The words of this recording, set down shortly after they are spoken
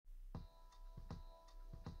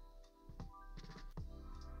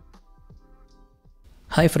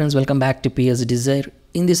Hi friends, welcome back to PS Desire.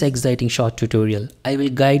 In this exciting short tutorial, I will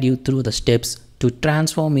guide you through the steps to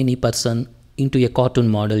transform any person into a cartoon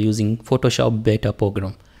model using Photoshop Beta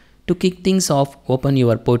program. To kick things off, open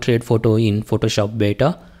your portrait photo in Photoshop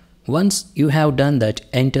Beta. Once you have done that,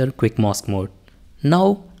 enter Quick Mask mode.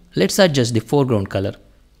 Now, let's adjust the foreground color.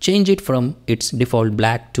 Change it from its default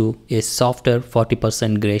black to a softer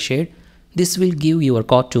 40% gray shade. This will give your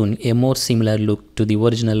cartoon a more similar look to the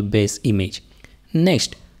original base image.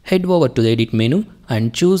 Next, head over to the edit menu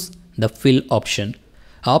and choose the fill option.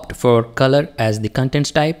 Opt for color as the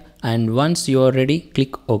contents type, and once you are ready,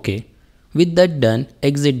 click OK. With that done,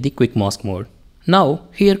 exit the quick mask mode. Now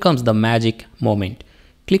here comes the magic moment.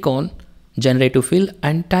 Click on generative fill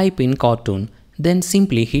and type in cartoon, then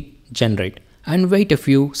simply hit generate and wait a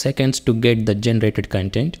few seconds to get the generated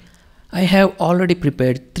content. I have already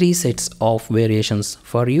prepared 3 sets of variations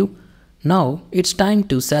for you. Now it's time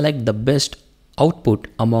to select the best output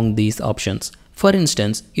among these options. For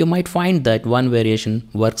instance, you might find that one variation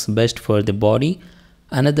works best for the body,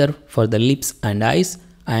 another for the lips and eyes,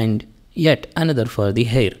 and yet another for the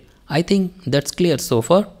hair. I think that's clear so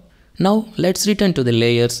far. Now let's return to the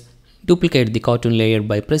layers. Duplicate the cartoon layer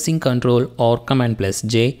by pressing Ctrl or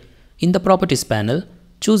Command+J. In the properties panel,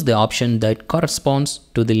 choose the option that corresponds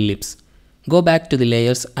to the lips. Go back to the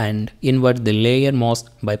layers and invert the layer mask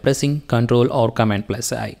by pressing Ctrl or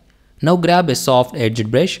Command+I. Now grab a soft edged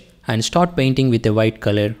brush and start painting with a white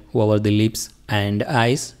color over the lips and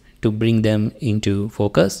eyes to bring them into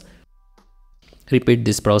focus. Repeat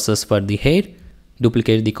this process for the hair.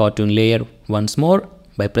 Duplicate the cartoon layer once more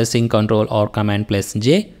by pressing Ctrl or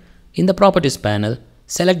Command+J. In the properties panel,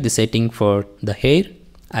 select the setting for the hair.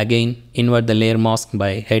 Again, invert the layer mask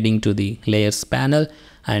by heading to the layers panel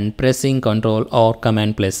and pressing Ctrl or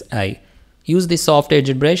Command+I. Use the soft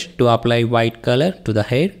edged brush to apply white color to the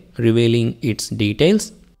hair, revealing its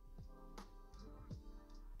details.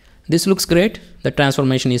 This looks great. The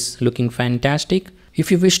transformation is looking fantastic.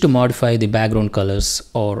 If you wish to modify the background colors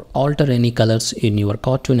or alter any colors in your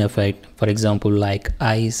cartoon effect, for example like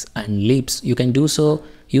eyes and lips, you can do so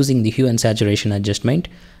using the hue and saturation adjustment.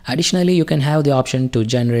 Additionally, you can have the option to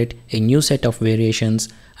generate a new set of variations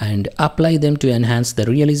and apply them to enhance the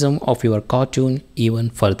realism of your cartoon even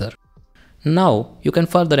further. Now, you can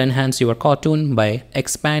further enhance your cartoon by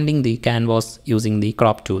expanding the canvas using the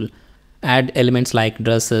crop tool. Add elements like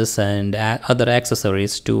dresses and other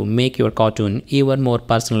accessories to make your cartoon even more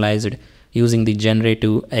personalized using the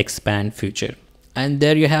generative expand feature. And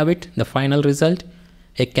there you have it, the final result.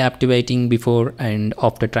 A captivating before and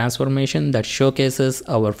after transformation that showcases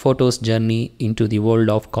our photos journey into the world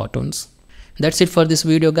of cartoons. That's it for this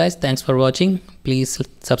video guys. Thanks for watching. Please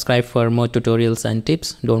subscribe for more tutorials and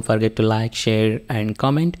tips. Don't forget to like, share and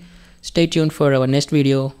comment. Stay tuned for our next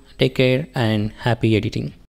video. Take care and happy editing.